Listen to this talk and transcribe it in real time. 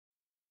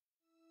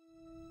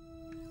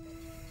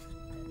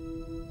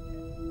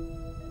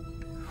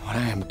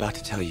about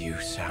to tell you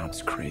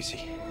sounds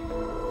crazy.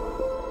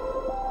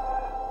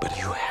 But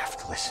you have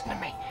to listen to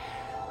me.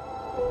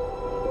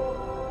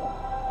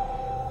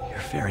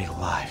 Your very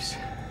lives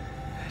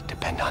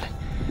depend on it.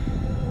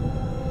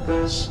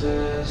 This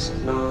is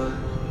not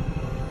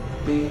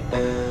the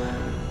end.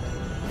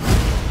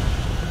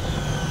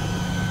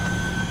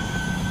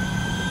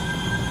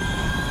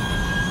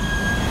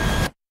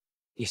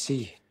 You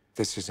see,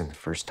 this isn't the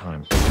first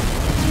time.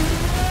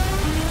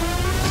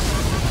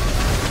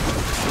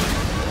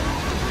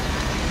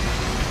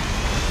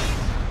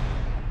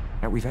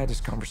 Now, we've had this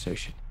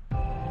conversation.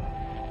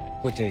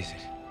 What day is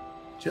it?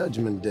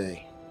 Judgment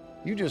Day.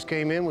 You just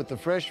came in with the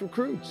fresh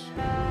recruits.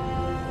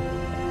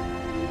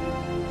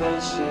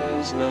 This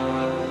is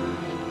not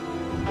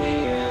the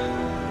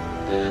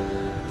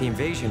end. The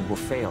invasion will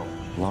fail,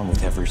 along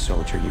with every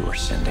soldier you are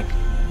sending.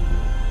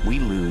 We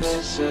lose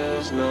This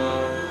is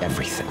not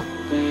everything.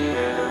 the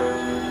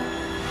end.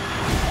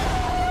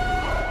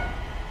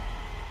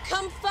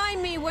 Come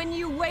find me when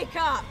you wake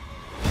up!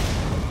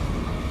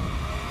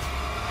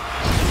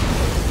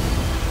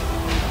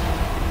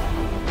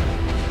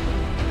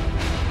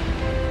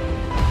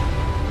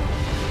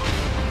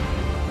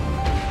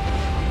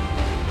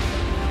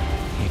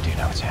 You do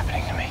know what's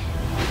happening to me.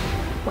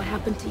 What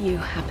happened to you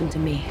happened to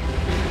me.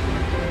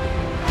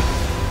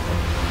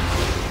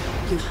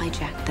 You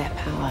hijacked their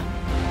power.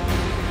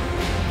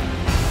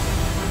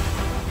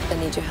 I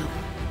need your help.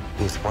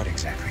 With what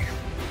exactly?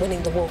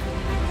 Winning the war.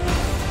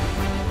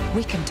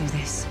 We can do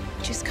this.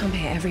 Just come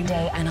here every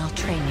day and I'll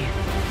train you.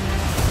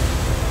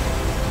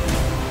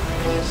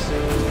 This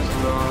is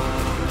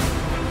not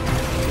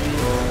the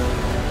end.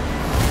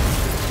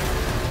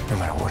 No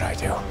matter what I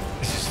do,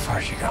 it's as far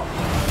as you go.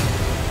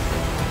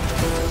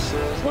 This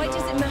is Why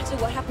does it matter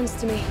what happens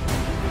to me?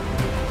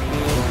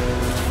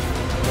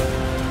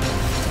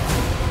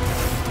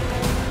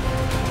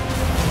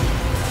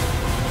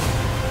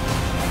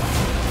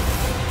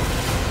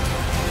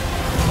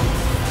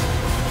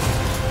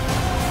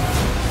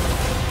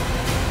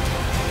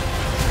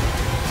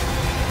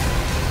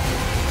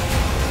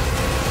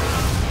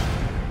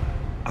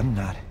 I'm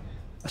not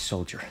a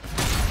soldier.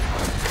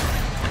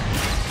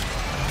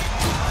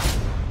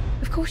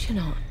 Of course you're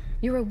not.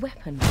 You're a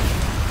weapon.